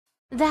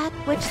That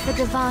which the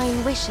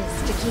divine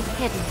wishes to keep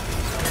hidden,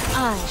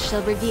 I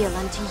shall reveal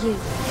unto you.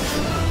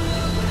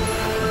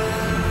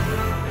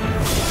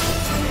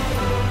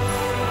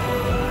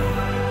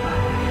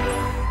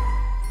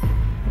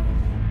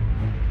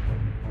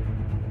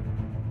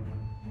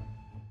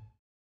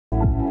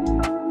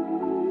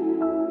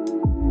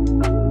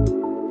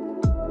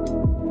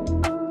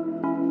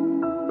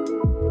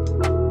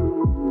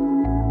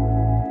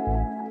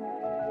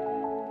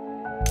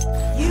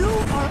 You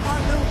are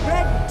on the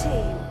red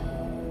team.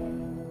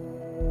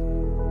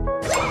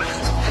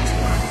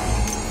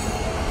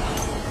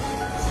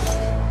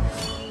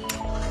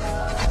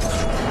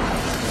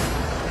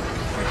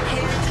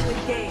 Prepare to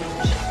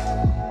engage.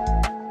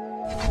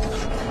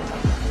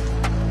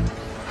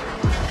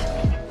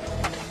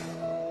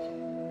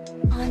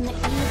 On the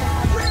eve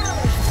of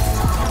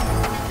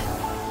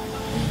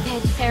we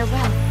bid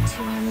farewell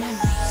to our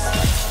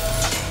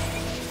memories.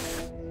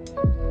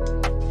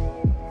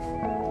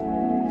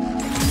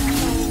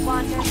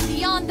 Wander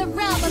beyond the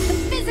realm of the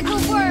physical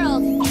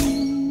world.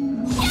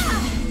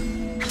 Yeah!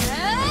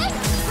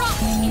 Rock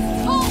is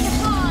called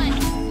upon.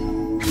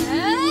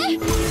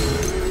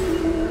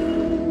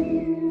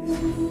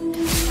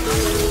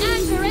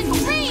 Azure and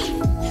free.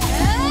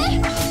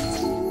 Yeah!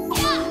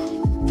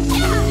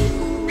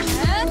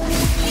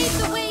 Pave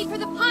the way for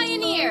the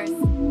pioneers.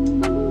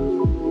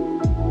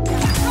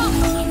 Rock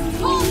is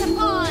called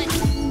upon.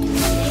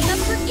 Name of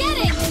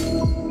forgetting.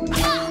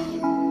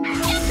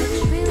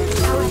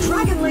 Our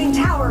Dragon Lane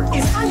Tower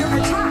is under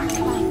attack.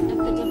 Light of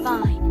the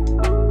divine.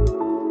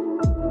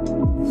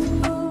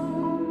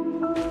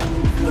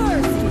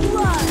 First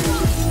blood.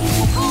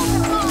 Called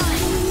upon.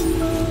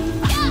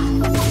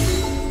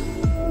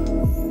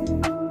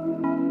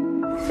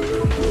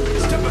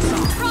 Step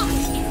aside. Rock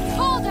is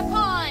called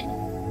upon.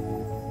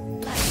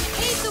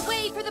 Pave the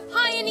way for the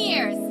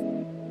pioneers.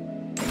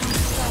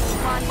 Soul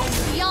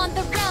wanders beyond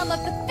the realm of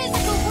the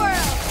physical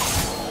world.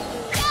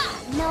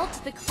 Melt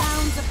the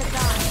crowns of the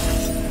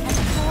gods and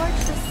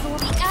forge the sword,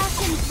 the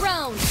ashen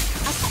throne,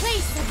 a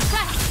place of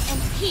rest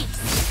and peace.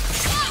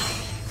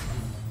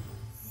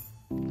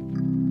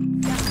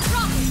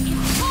 Rock is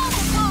called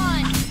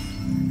upon.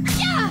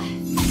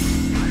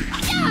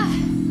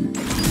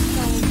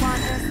 Soul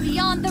wanders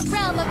beyond the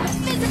realm of the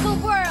physical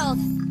world.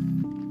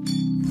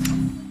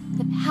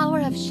 The power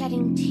of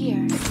shedding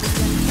tears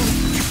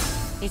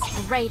is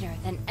greater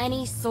than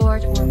any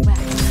sword or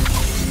weapon.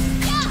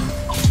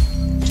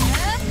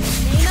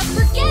 Name of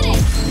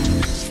forgetting.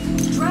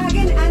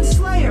 Dragon and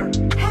Slayer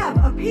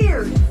have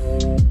appeared.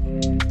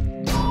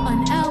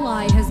 An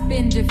ally has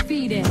been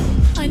defeated.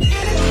 An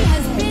enemy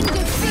has been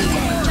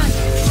defeated.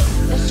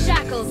 The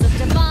shackles of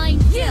divine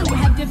You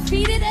have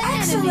defeated an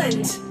Excellent.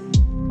 enemy.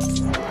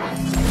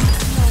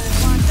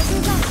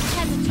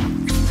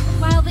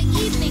 while the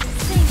evening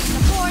sings the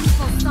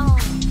mournful song.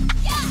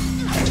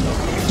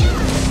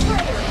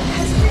 Slayer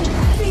has been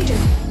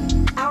defeated.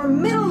 Our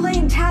middle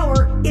lane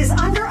tower is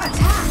under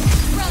attack.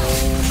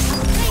 Rome,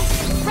 a place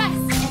of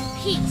rest and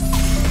peace.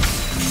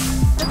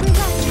 The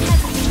beloved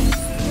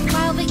hesitates,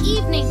 while the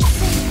evening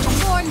sings the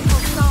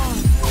mournful song.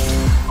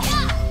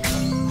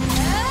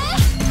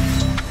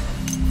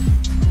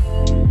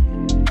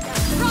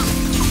 Rock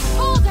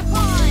called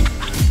upon.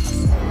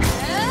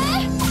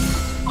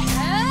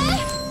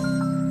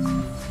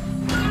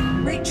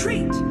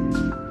 Retreat.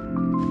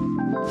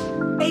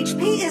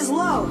 HP is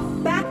low.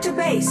 Back to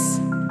base.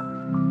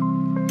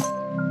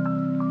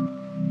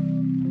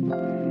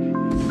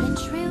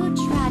 The true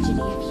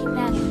tragedy of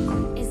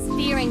humanity is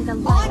fearing the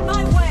light. On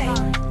my way.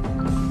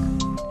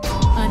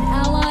 An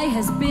ally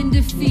has been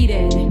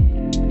defeated.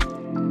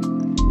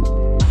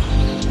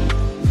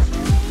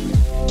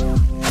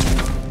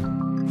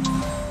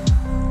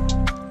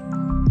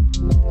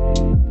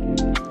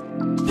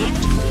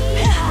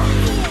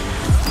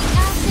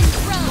 Ashen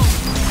throne,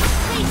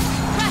 place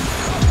of rest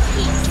and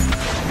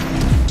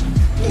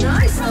peace.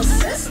 Nice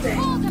assisting.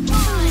 Called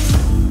upon.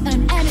 An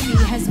enemy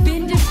has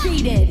been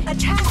defeated.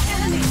 Attack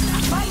enemy.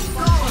 Fight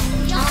golem.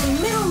 Our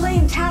middle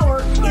lane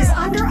tower is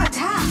under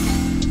attack.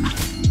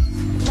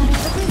 Let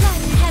the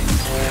beloved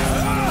hesitate,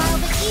 while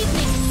the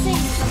evening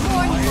sings the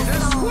mournful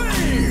song.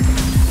 Squeeze.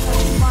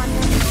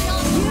 Wander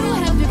beyond the You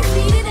realm have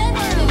defeated an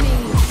enemy.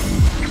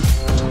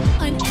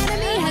 An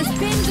enemy has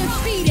been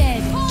defeated.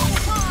 called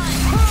upon.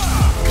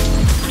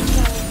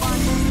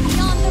 Wander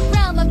beyond the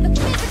realm of the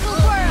physical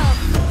world.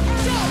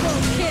 Double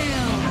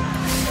kill.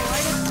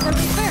 The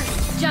reverse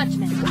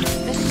judgment,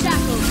 the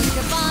shackles of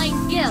divine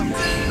guilt.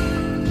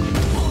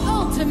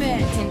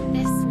 Ultimate. In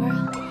this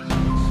world,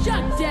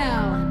 Shut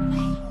down.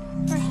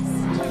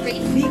 history.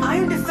 The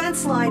iron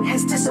defense line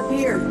has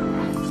disappeared.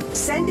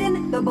 Send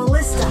in the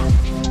ballista.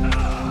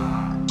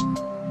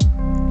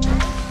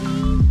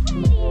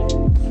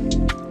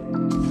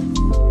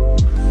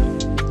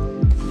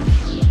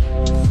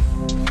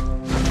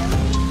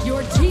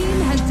 Your team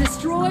has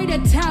destroyed a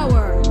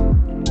tower. In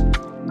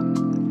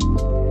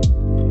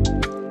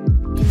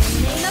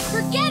the name of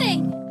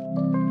forgetting.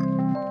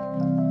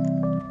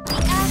 The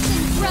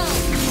ashen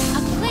throne,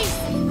 a place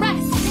of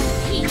rest and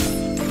peace.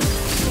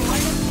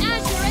 Sword of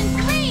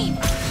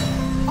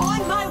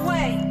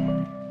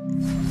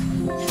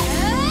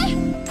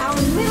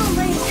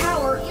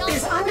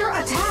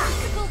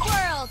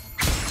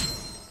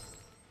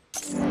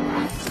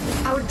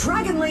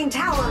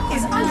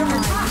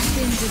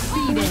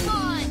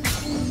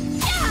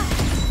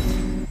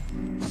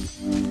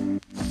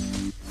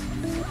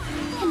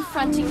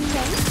confronting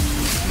fate.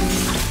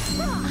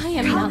 I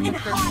am Come not the and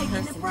first hide in the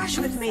person brush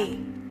to with do me.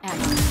 so,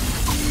 am I?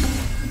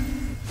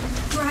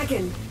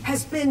 Dragon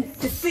has been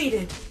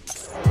defeated.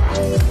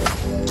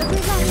 The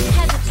roulette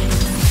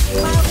hesitates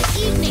while the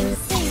evening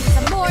sings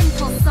a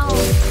mournful song.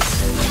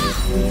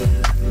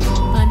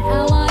 An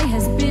ally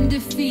has been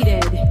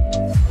defeated.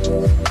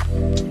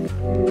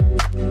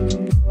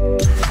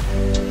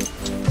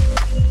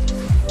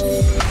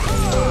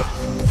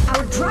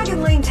 Our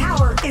Dragon Lane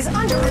tower is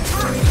under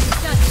attack.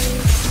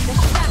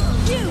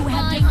 You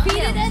have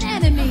defeated an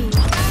enemy.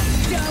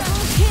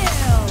 Double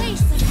kill.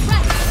 Place of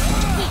rest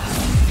and peace.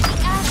 The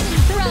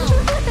Ashen Throne,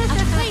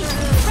 a place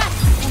of rest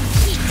and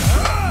peace.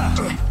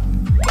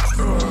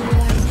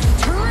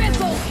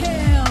 Triple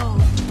kill.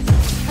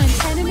 An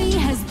enemy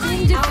has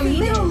been Our defeated.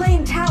 middle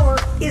lane tower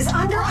is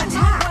under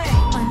attack.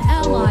 An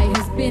ally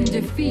has been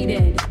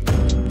defeated.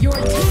 Your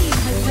team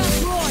has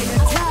destroyed a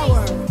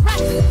tower.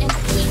 Rest and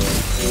peace.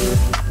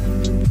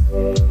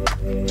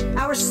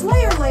 Our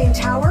Slayer lane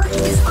tower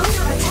is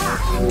under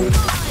attack.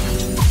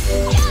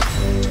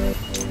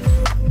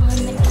 On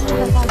the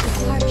eve of our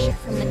departure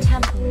from the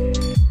temple,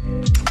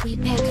 we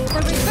pick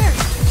the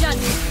reverse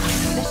judgment,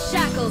 the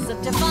shackles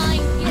of divine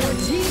Your guilt.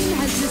 team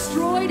has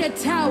destroyed a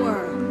tower.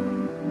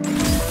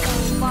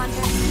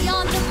 Wander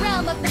beyond the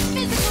realm of the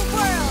physical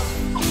world.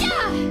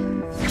 Yeah!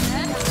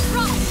 And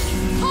frost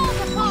is called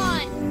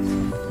upon.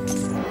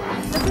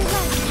 The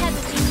roulette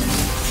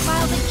hesitates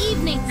while the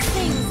evening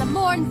sings a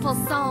mournful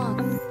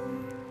song.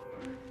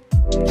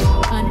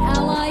 An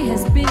ally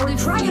has been Our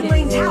Dragon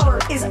Lane defeated. tower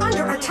is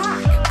under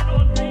attack.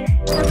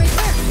 The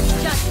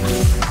reverse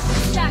judgment,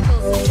 the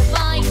shackles of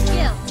divine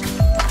guilt.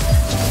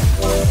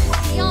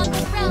 Beyond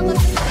the realm of the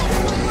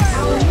physical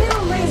Our world.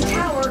 middle lane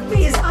tower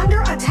is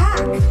under attack.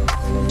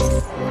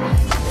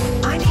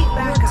 I need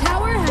backup.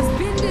 Tower has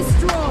been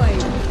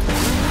destroyed.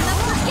 The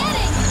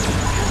forgetting.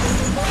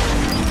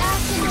 The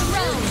Ashen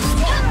Throne.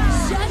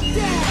 Shut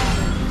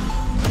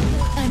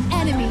down. An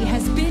enemy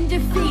has been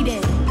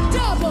defeated.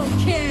 Double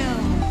kill.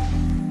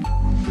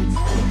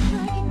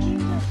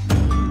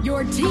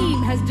 Your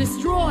team has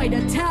destroyed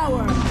a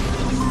tower.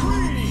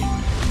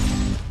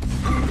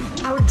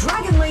 Our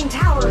Dragon Lane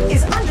tower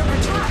is under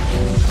attack.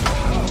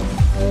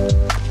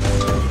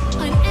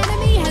 An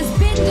enemy has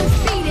been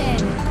defeated.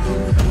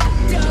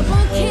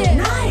 Double kill.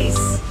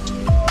 Nice!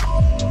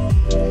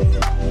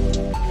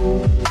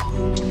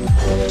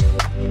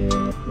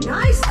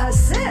 Nice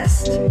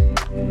assist!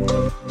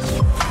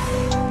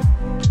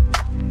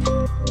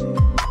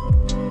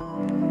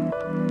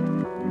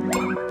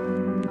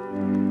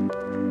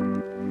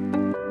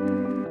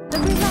 The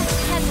roulette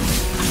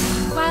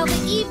hesitates while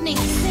the evening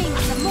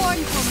sings a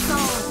mournful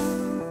song.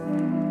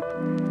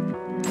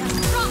 The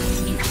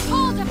frost is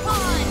called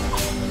upon.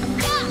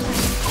 Yeah!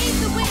 Pave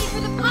the way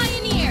for the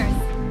pioneers.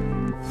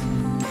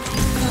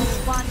 Soul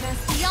wanders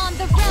beyond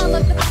the realm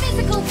of the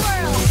physical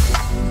world.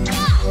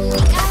 Yeah!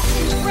 The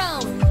Ashen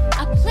Throne,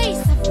 a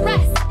place of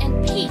rest and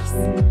peace.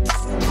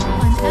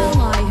 An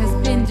ally has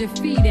been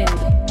defeated.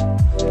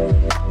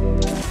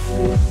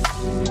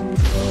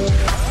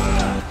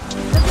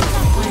 The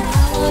roulette An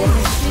ally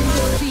has been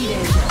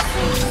defeated.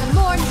 sings a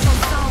mournful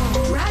song.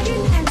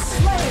 Dragon and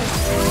Slayer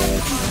have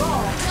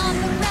evolved. Beyond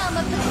the realm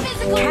of the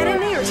physical world.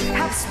 Cannoneers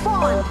have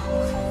spawned.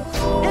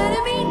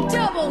 Enemy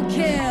double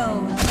kill.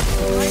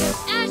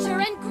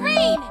 Azure and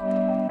green!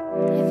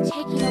 If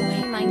taking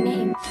away my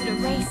name could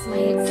erase my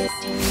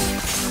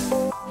existence,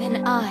 then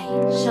I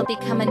shall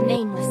become a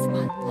nameless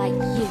one like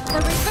you.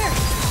 The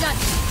reverse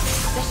judgment,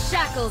 the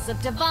shackles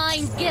of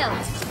divine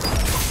guilt.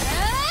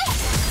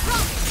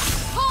 Frost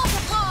called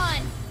upon!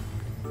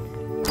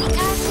 The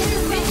Ashen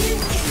Throne,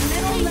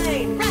 Middle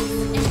lane. rest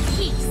and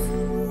peace.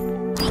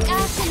 The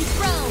Ashen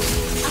Throne,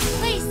 a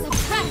place of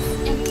rest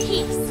and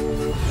peace.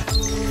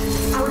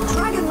 Our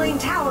Dragon Lane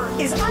tower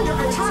is under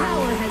attack.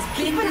 Tower has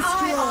been Keep an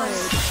eye on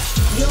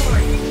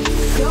destroyed.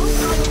 Don't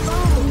on the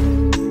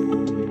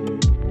phone.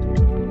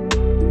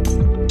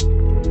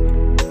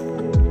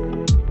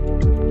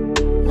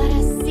 Let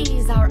us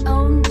seize our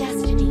own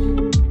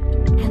destiny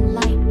and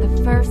light the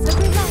first of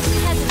the roulette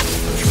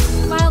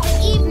hesitates while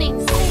the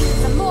evening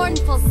sings a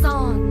mournful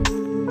song.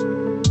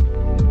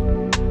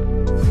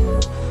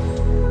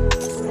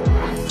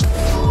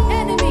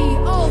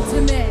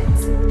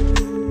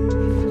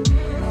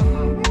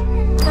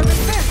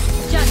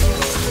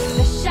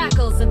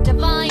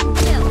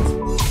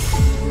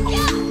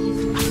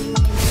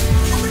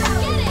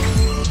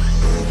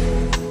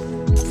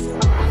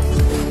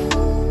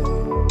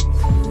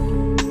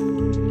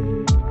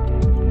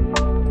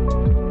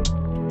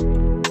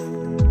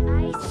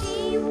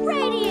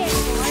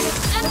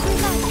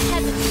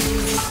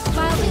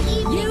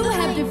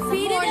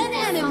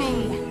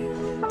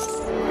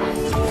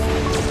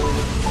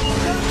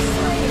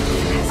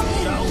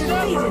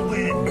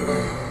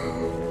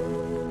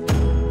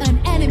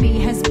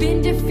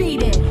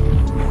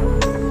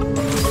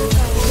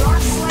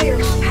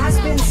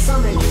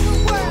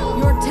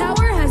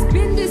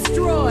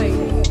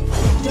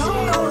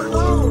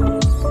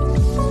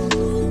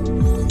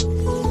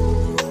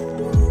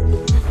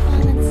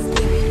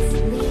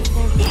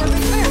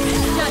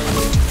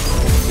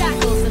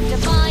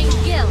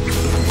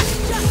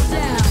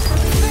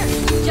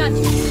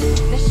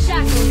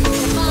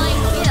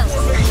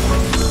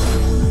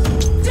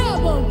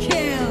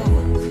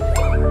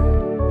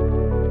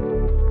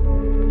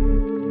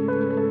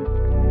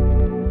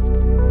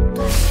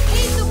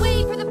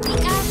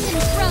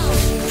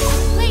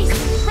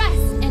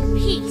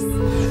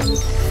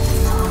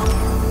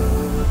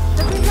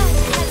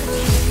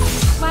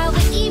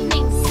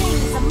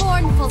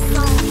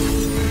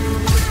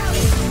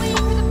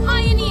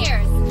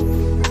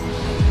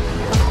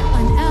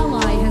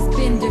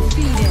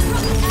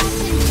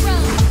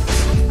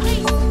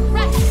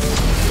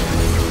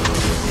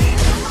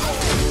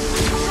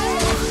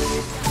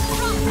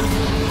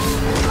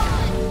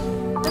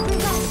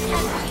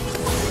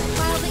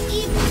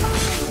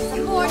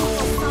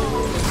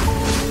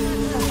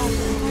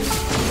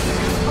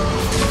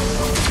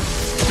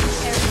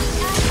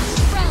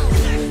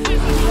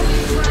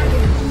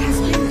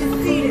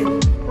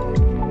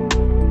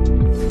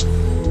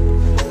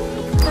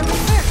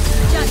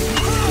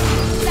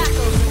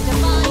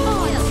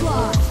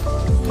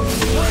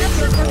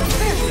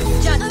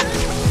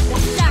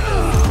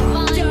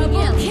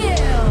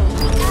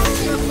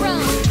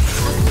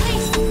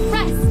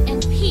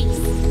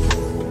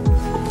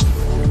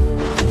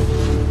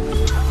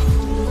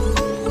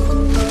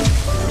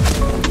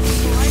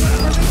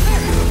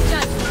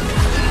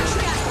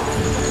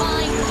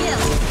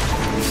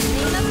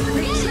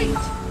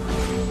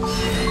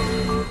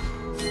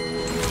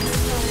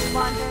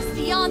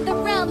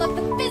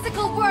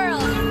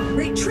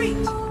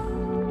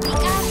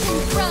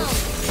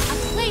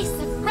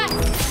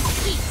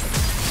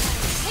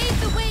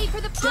 for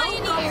the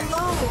Don't go pioneers!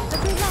 alone. The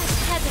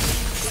relaxed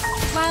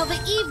heavens, while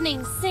the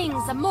evening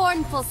sings a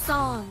mournful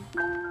song.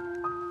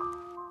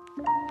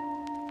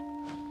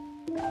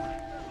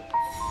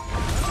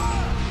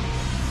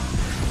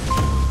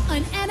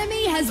 An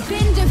enemy has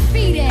been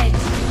defeated!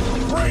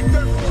 Break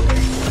their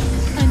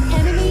formation! An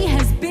enemy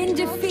has been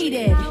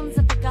defeated! Grounds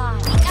of the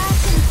gods, the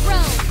ashen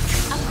throne,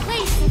 a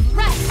place of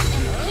rest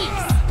and